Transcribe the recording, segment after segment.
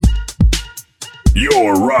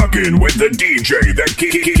You're rocking with the DJ that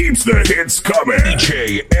keeps the hits coming.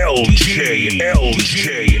 DJ LJ,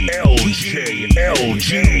 LJ, LJ,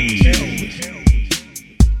 LJ.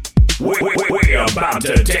 We're about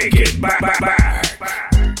to take it back.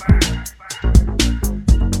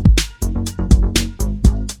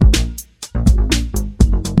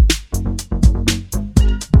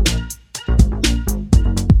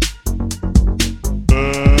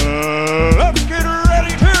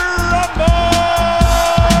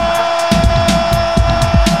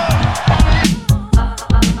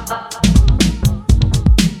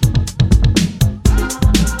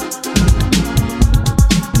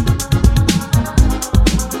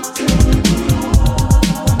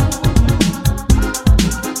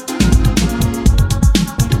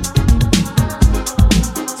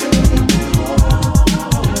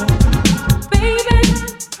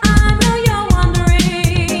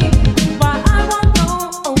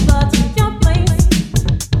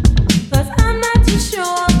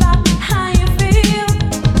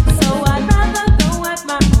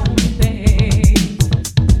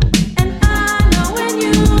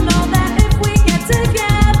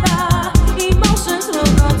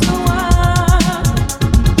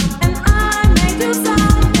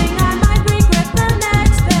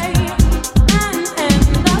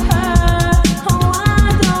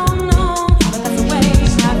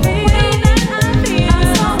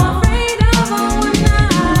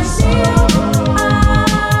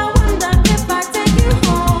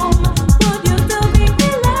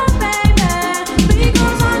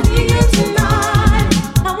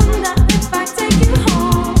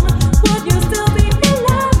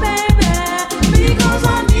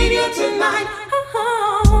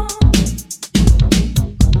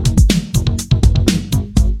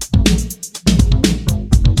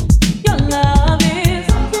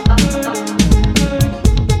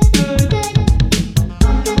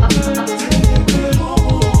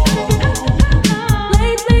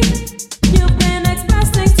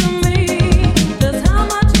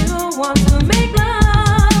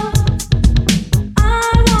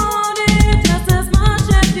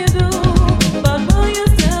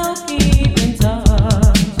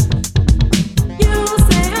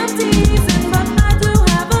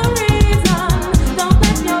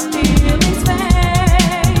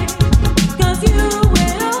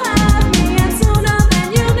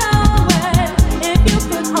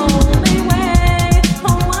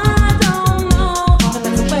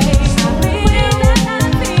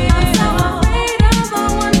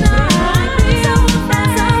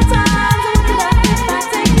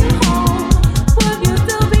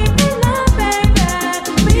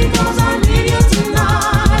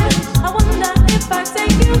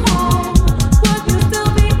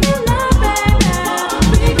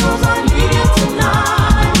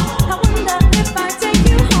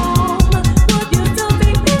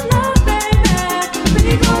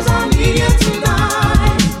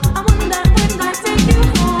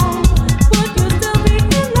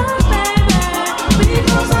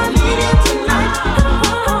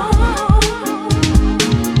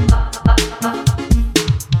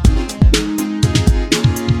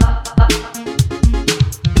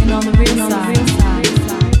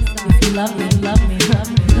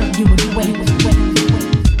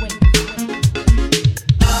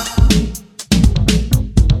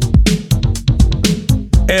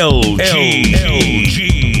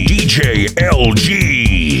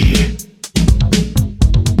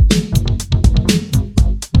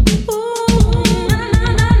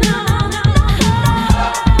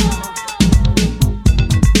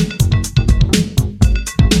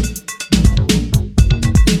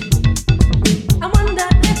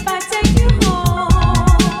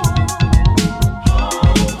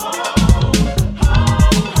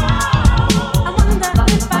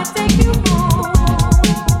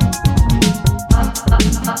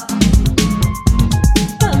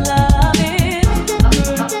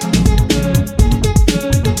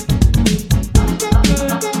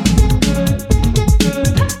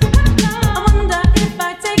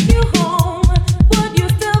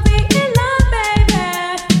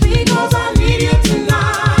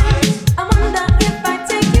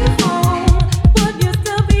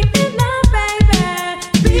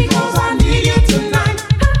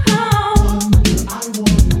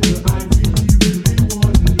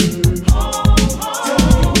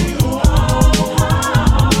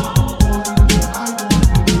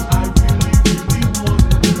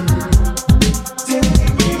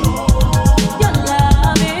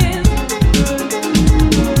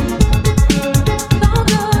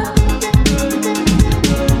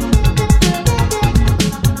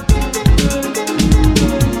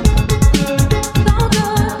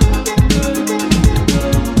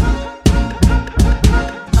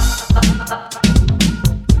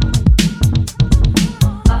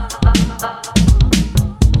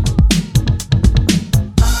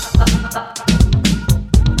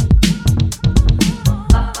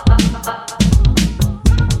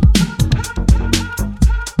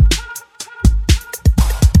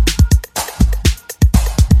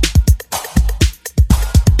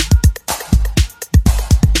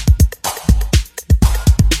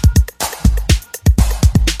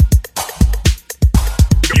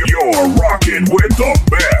 You're rocking with the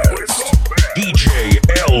best. DJ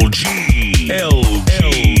LG.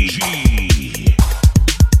 LG.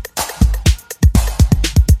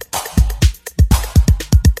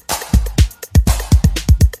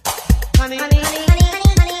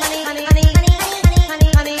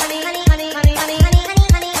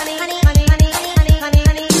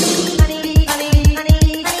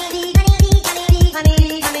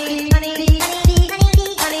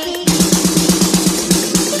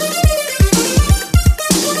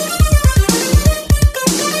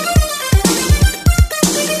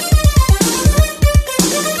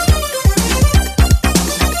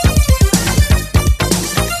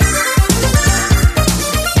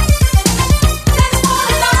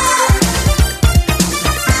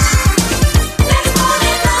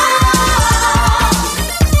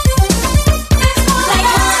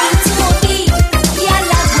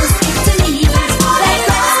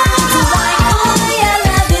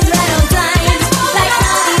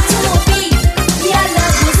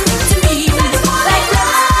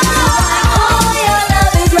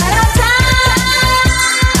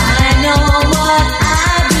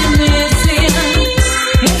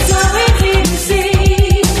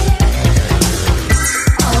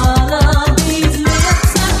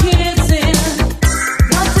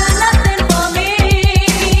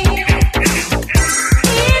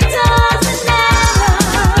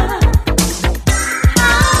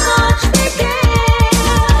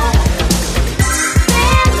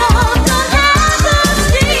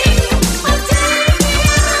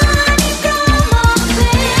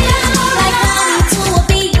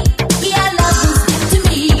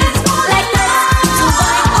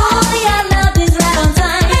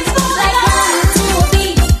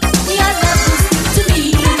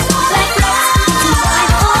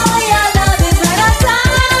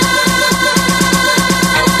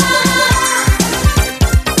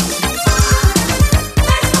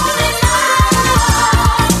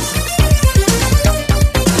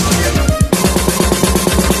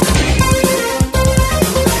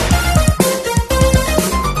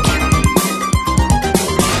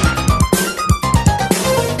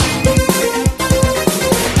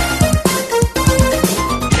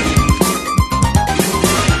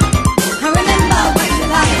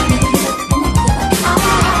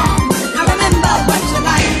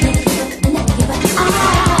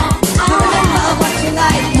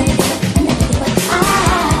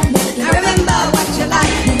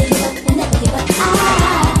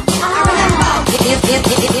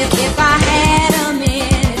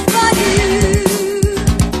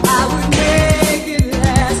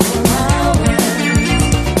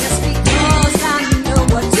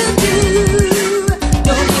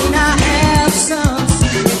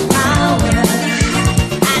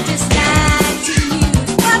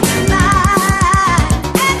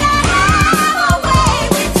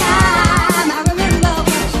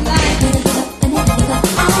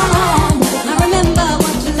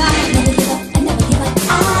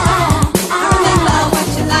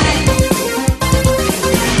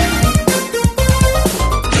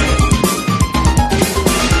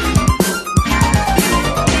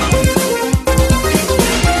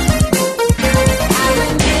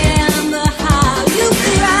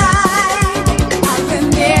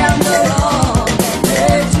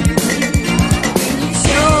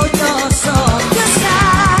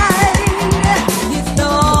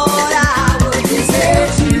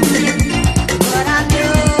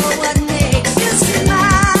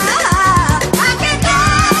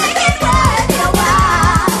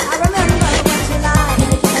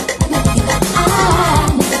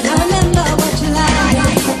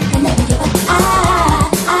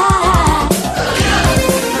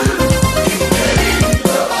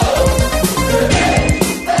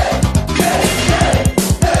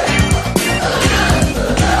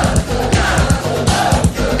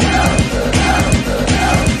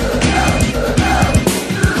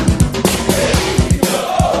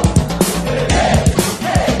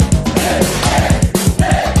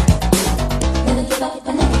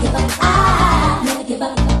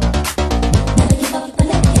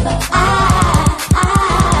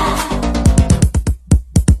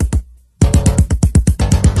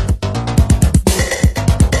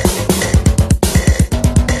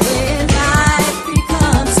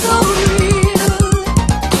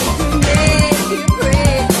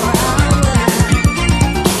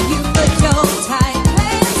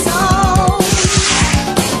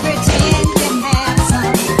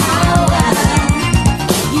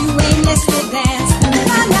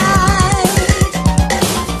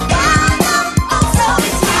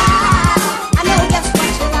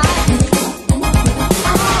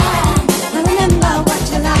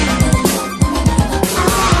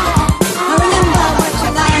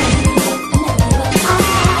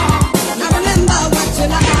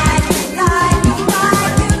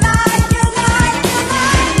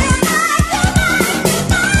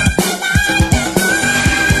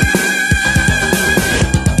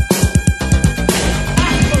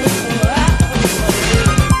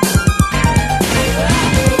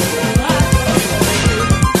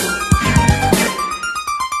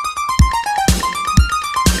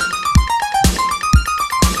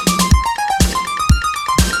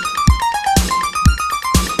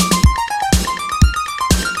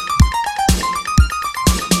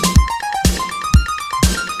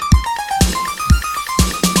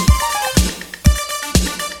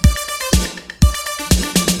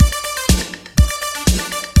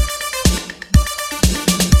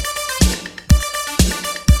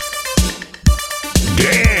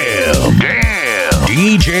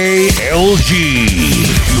 DJ LG.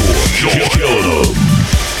 You're killing 'em.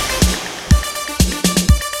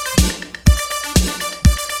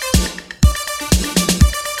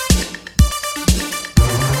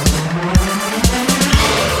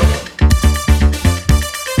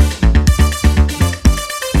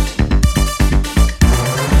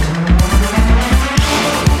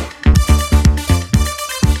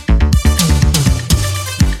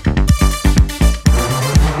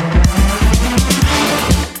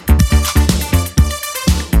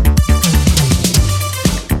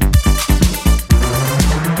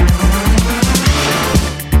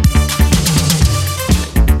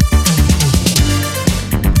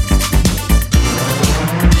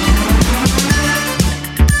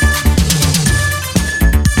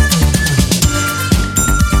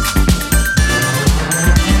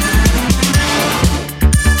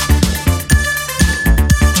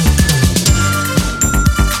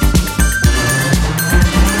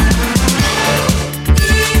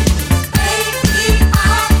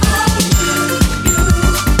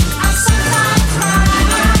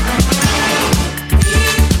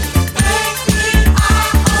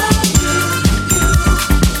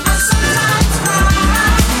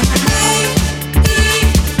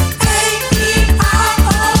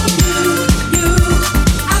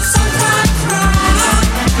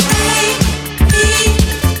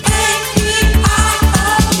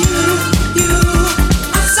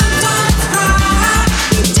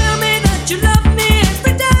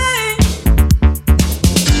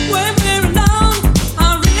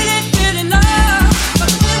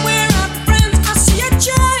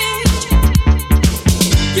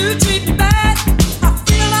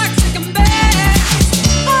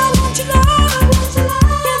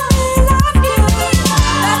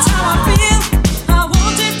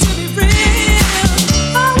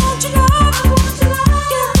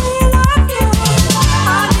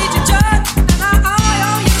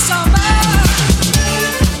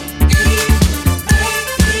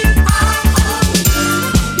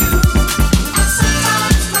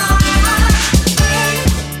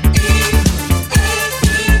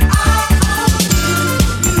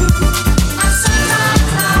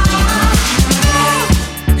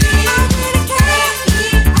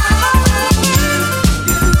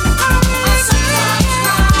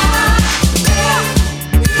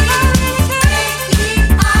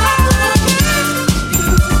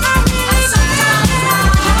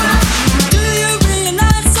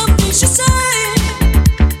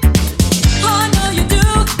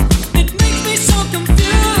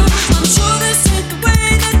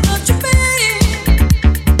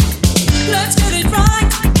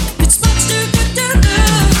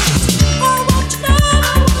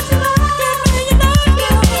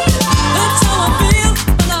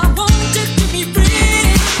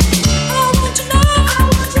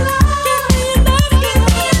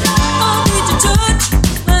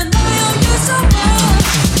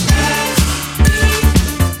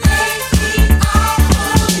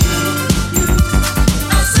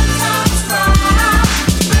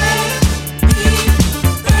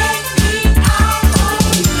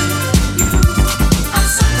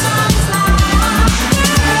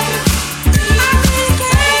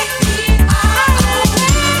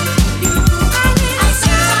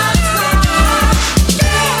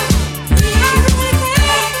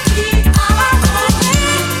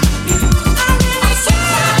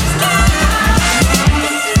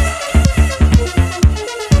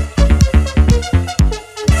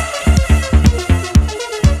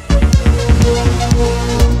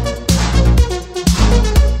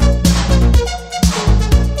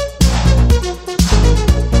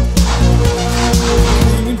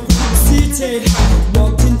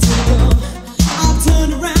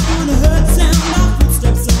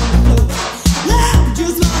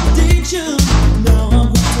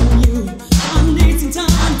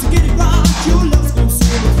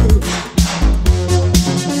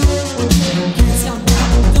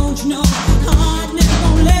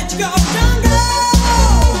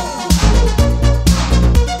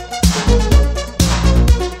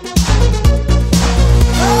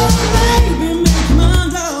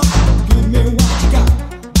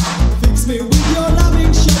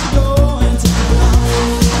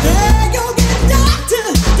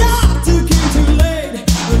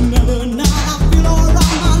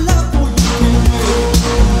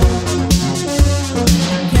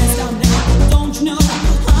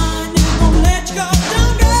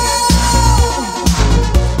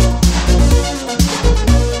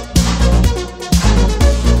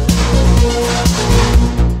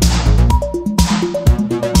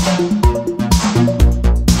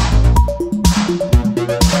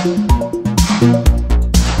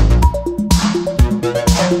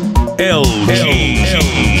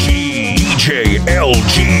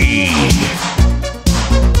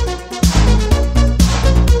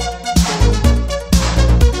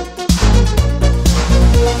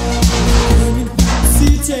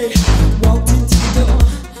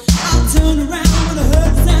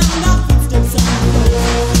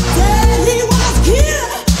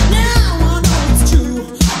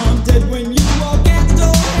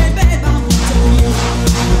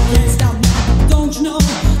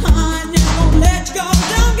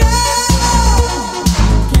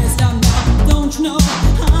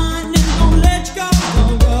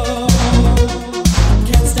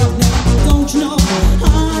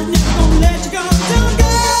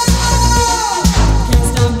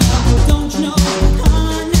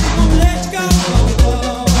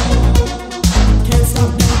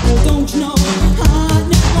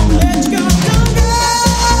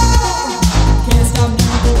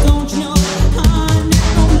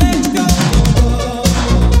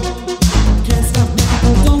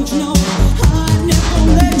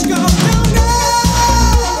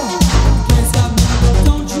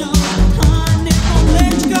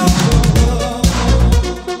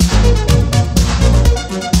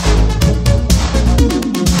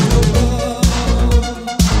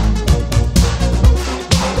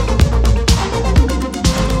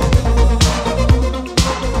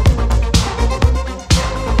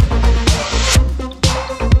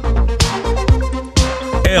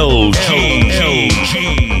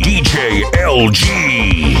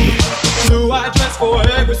 Blue white dress for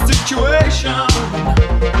every situation.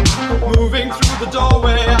 Moving through the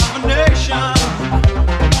doorway of a nation.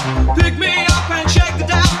 Pick me up and shake the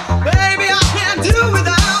down. Baby, I can't do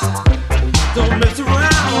without. Don't mess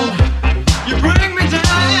around. You bring me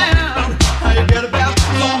down. How you get about?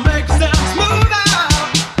 Don't make a sound. Smooth out.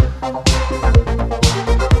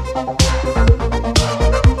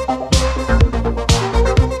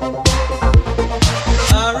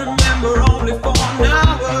 I remember only for an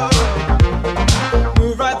hour.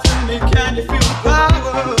 Move right through me. Can you feel the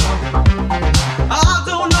power? I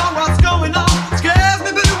don't know what's going on. Scares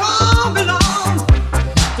me, but it won't be long.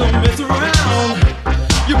 Don't mess around.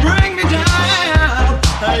 You bring me down.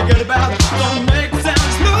 How you get about? Don't make a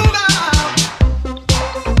sound. Smooth out.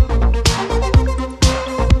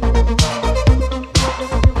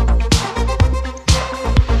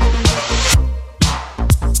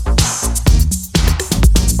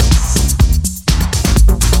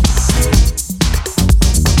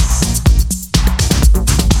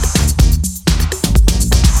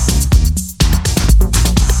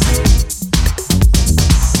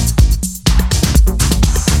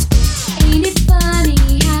 Ain't it funny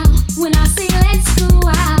how when I say let's go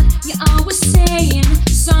out, you're always saying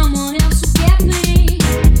someone else will get me?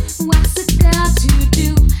 What's a girl to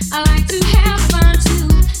do? I like to have fun too,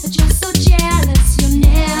 but you're so jealous, you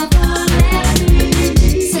never let me.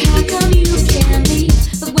 So how come you can leave?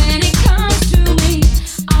 But when it comes to me,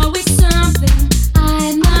 always something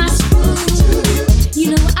I must prove. You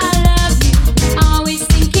know I love you, always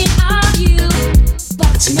thinking of you,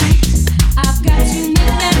 but tonight I've got to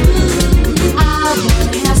make that move. I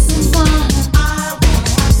wanna have some fun.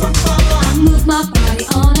 Move my body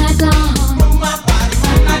all night long.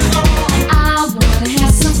 I wanna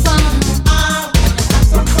have some fun.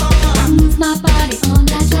 Move my body all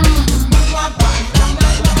night long.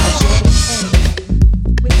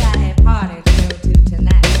 We got a party to go to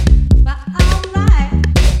tonight. But all night,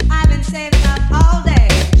 I've been saving up all day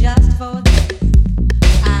just for this.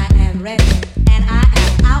 I am ready, and I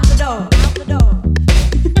am out the door, out the door.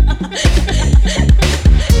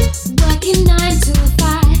 Working 9 to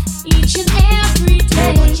 5 each and every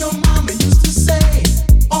day. What your mama used to say,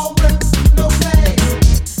 all work, no play.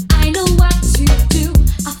 I know what to do.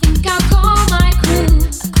 I think I'll call my crew.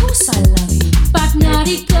 Of course I love you, but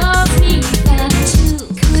naughty girls need fun too.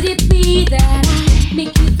 Could it be that I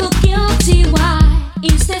make you feel guilty? Why?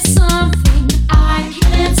 Is there something I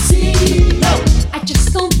can't see? No. I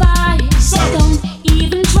just don't buy it. So Don't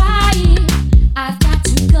even try it. I've got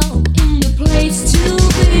to go in the place to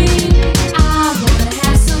be. I wanna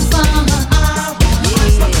have some fun.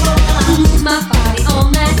 Move my body all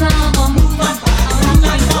night long.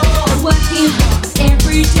 Working hard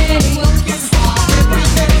every day.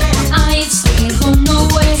 I ain't staying home no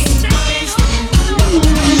way.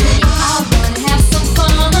 I wanna have some fun.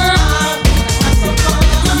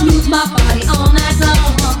 Move my body all night long.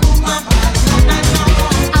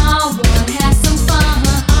 I wanna have some fun.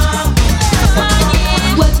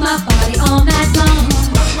 Work my body all night long.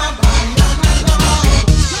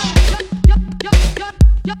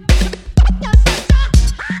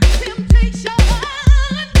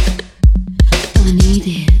 I need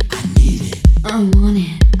it. I want it.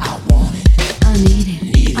 I need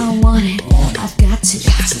it. I want it. I've got to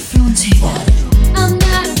flaunt it. I'm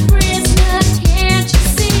not a prisoner, can't you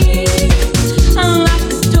see? Unlock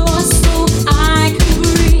the door so I can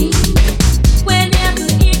breathe. Whenever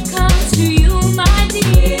it comes to you, my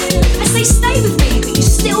dear, I say stay with me, but you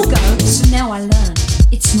still go. So now I learn,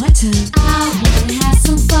 it's my turn. I wanna have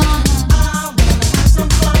some fun.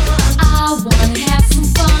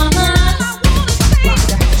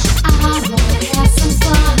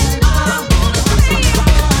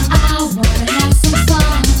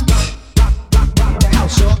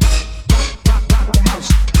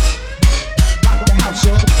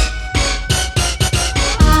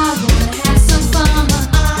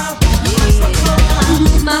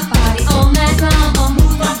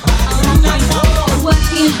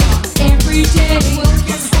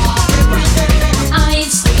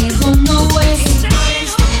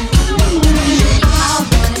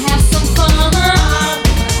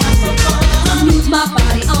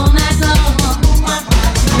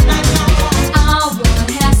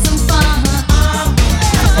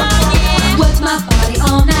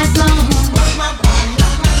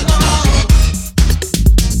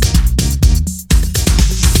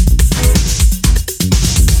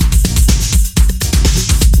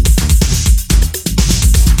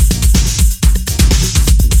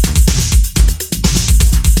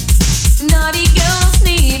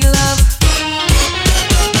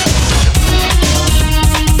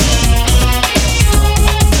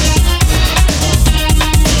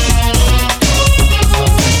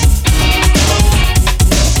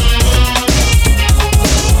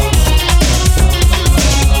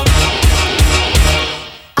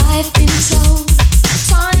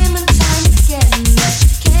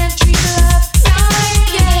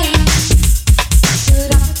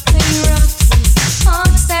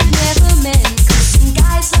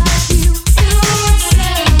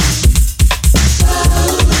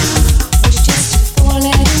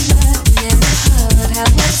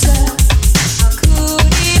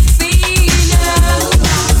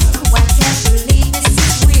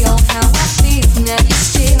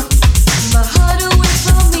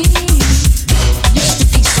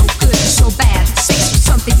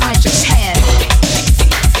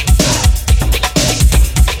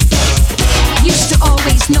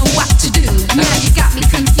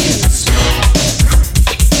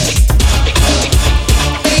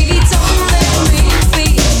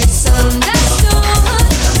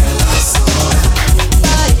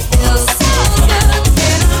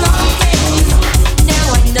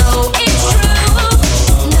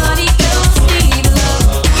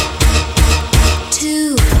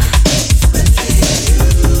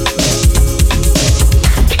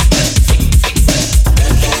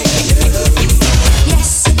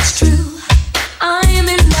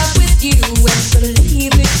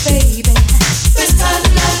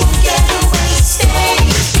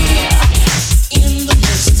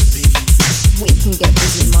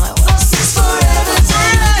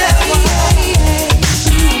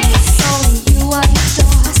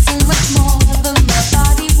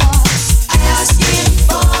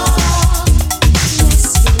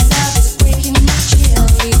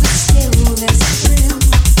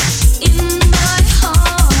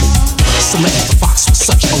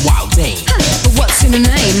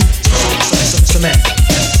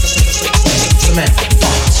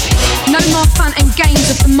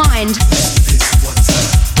 friend.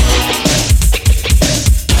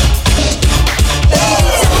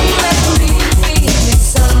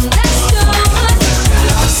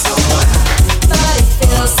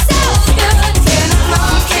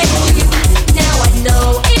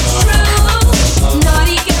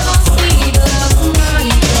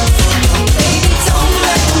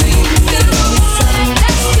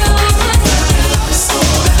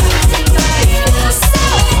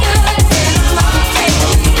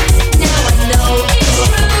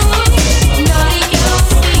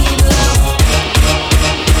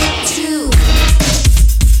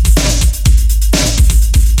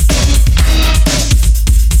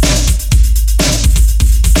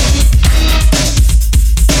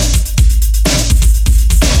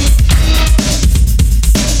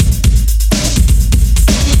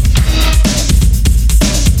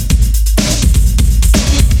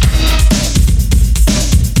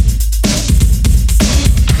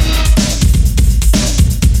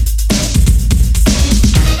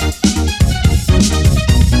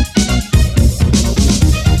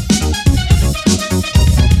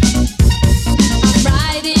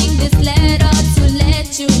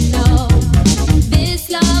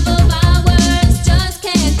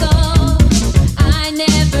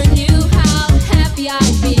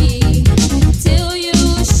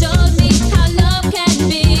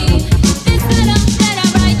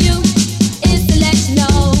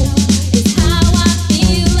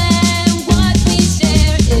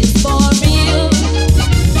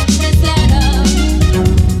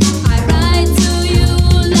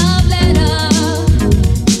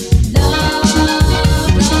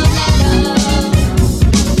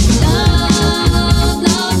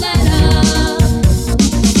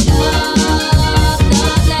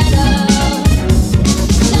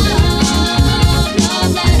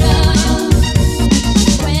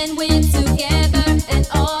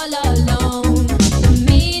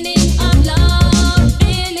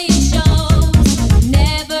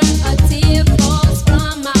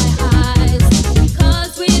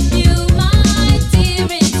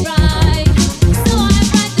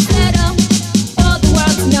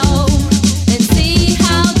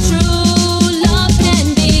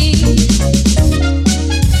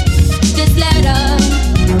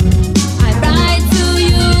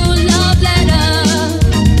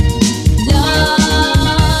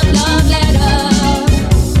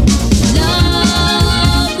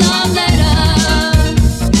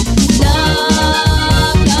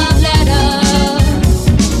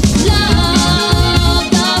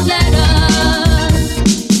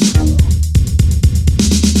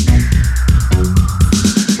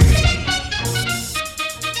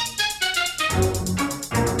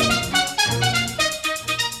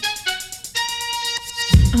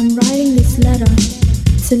 I'm writing this letter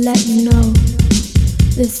to let you know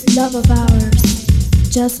this love of ours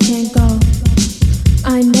just can't go.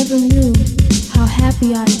 I never knew how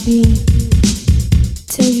happy I'd be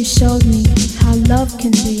till you showed me how love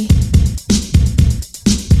can be.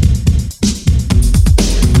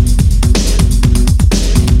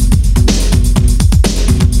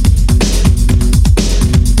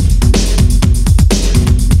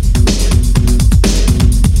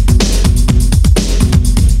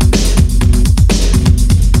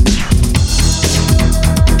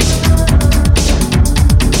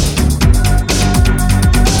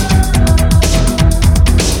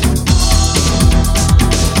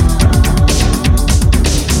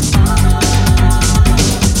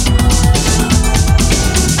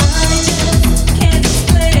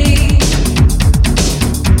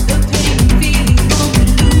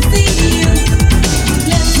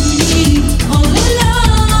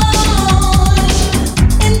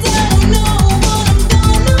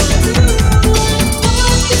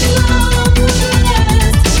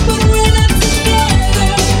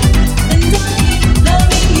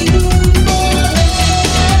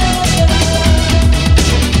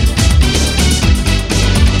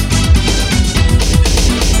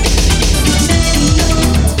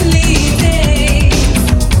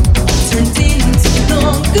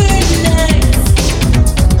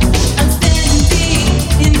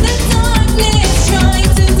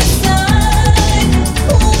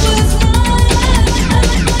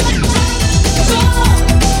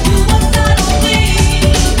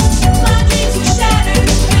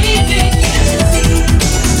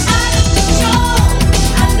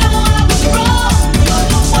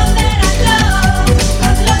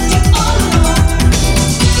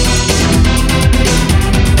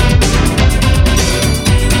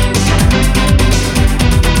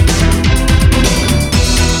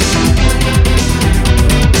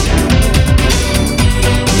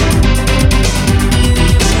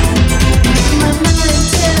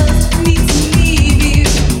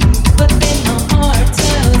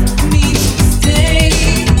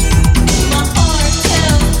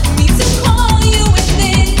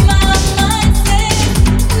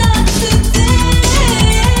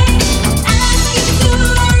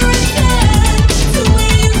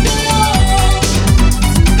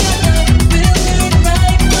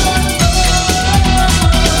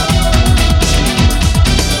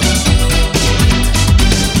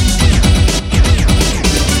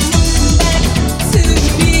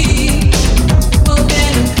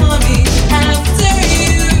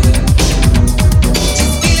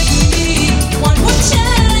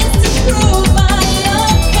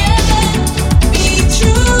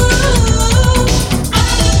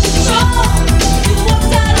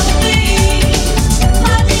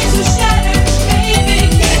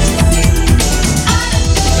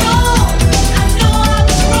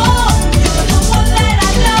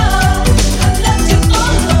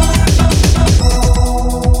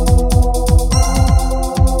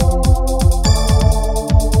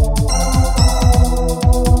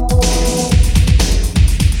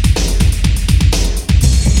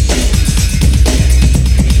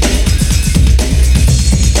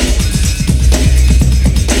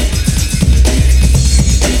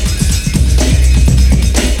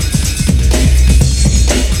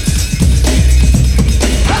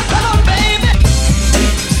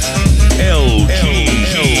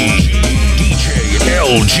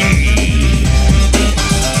 LG.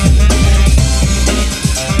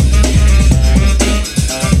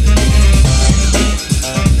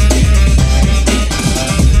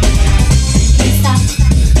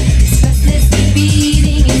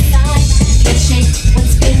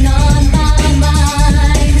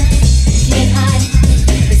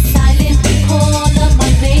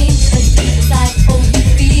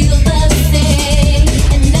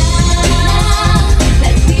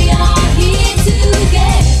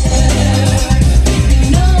 Together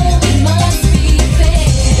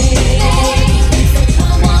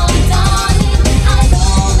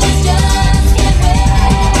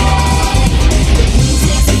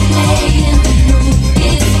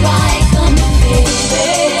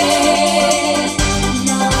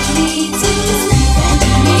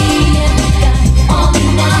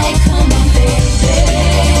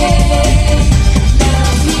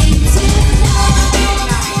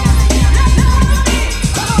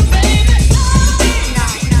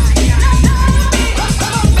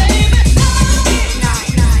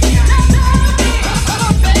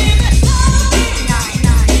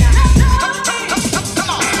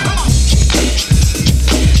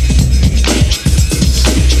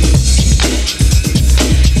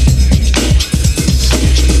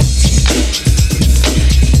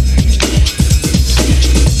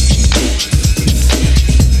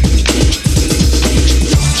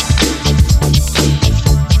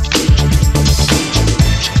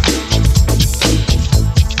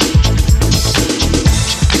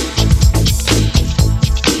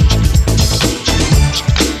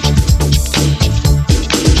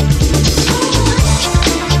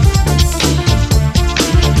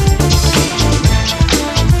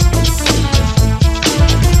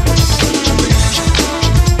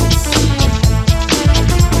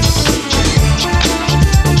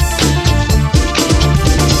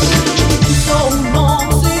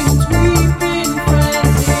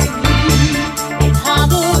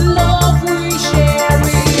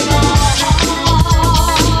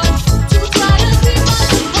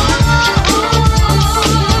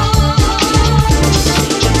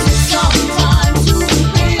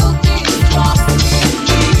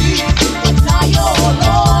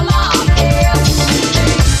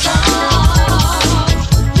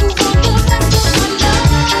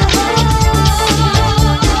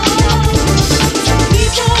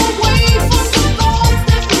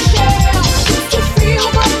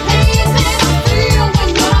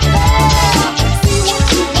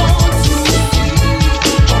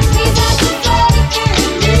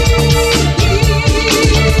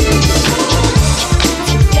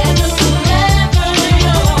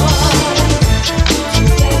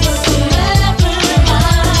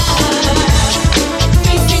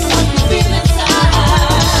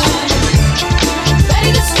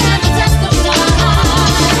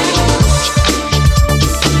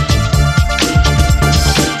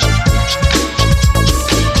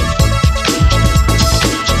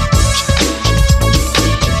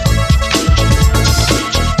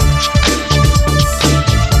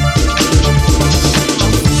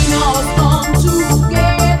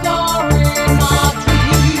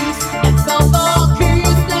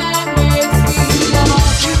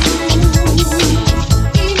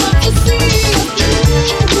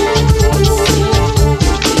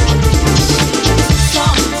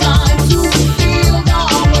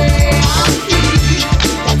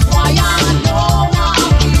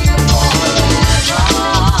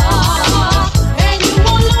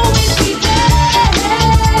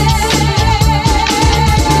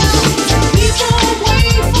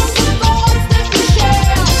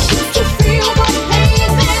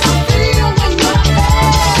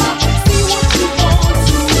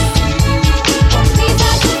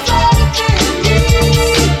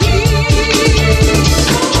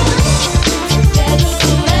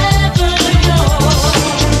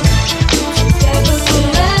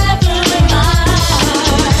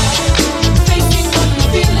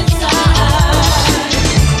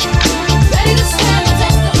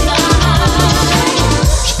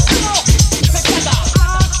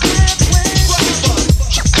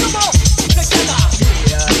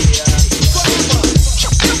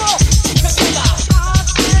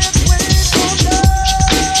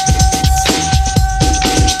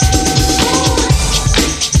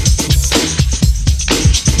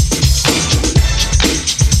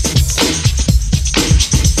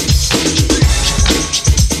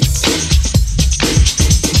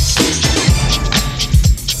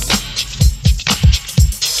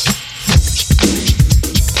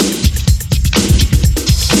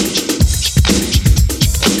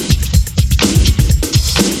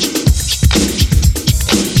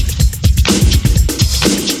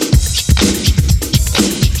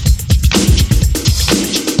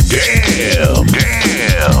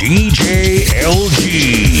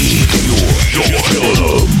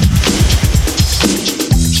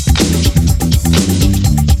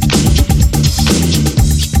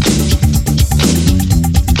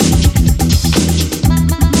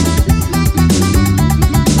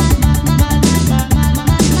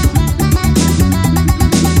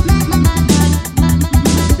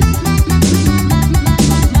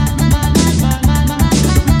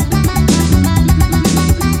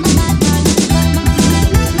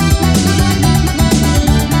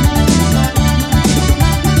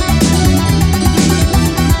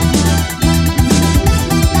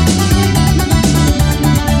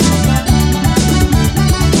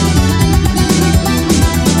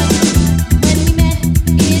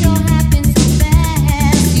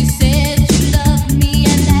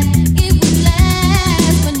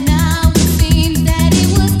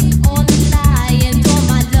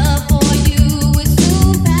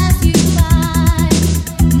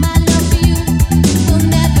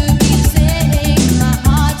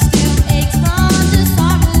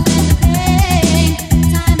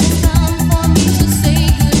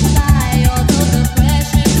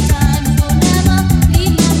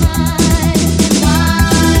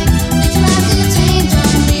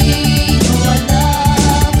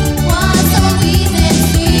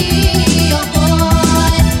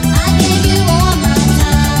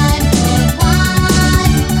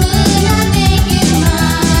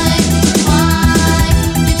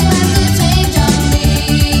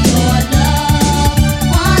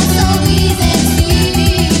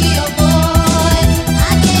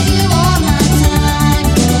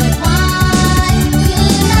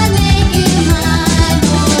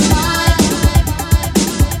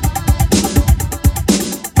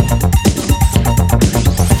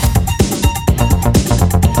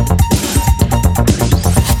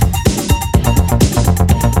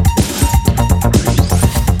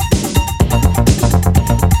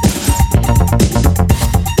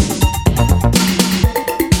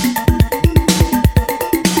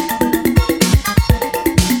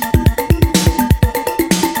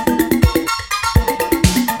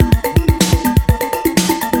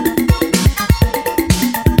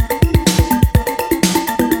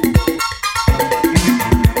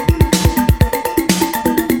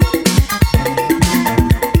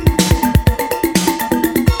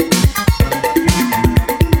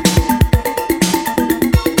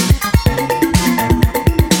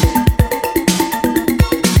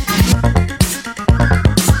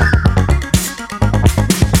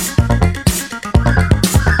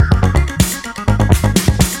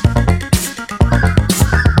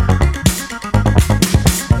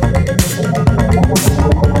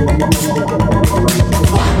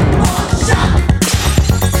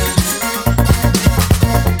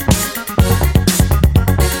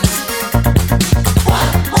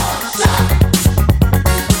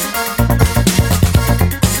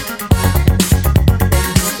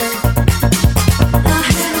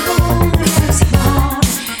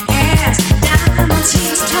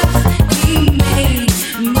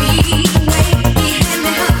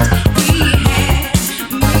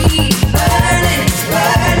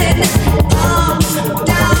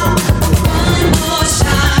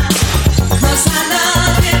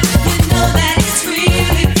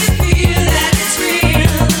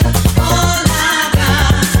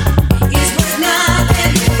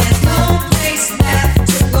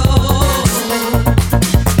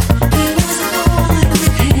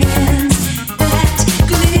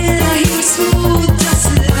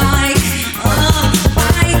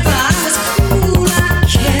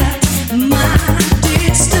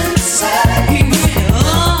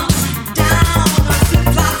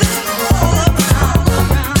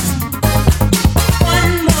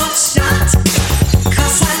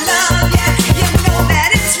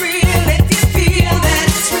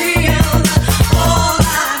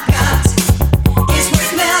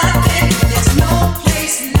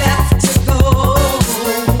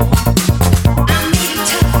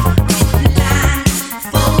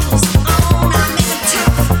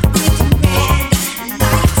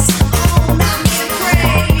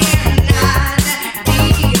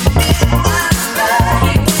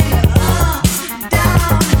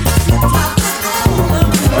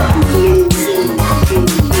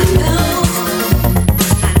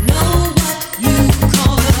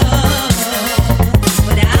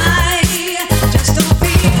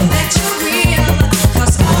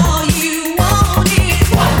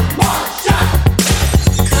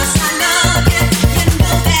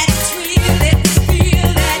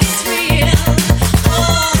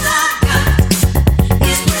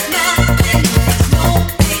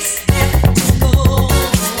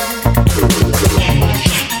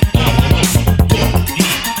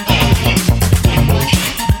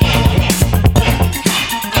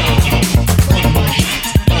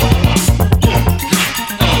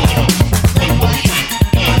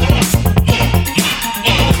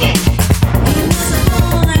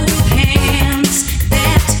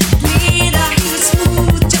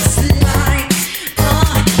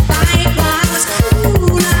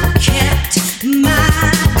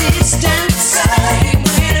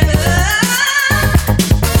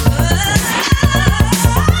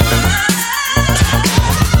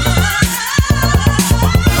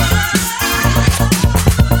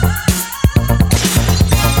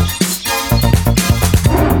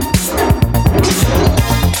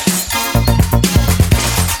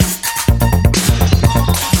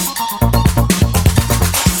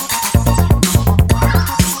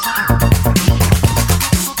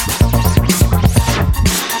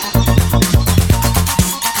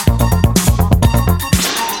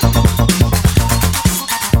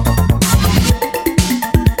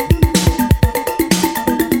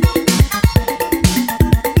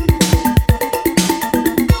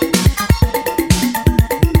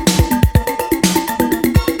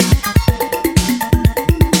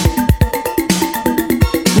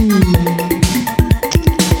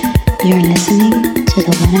You're listening to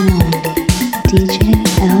the one and only DJ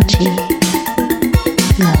LG.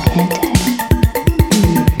 Go ahead, Daddy.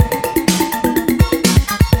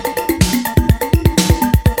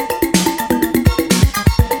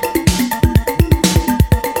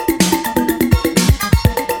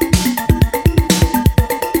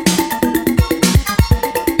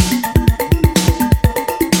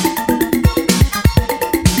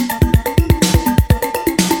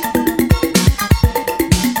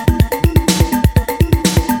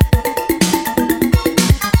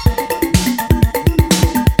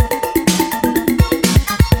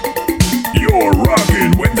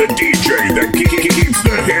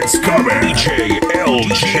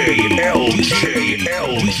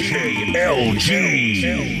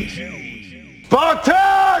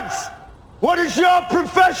 Spartans! What is your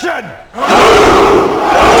profession?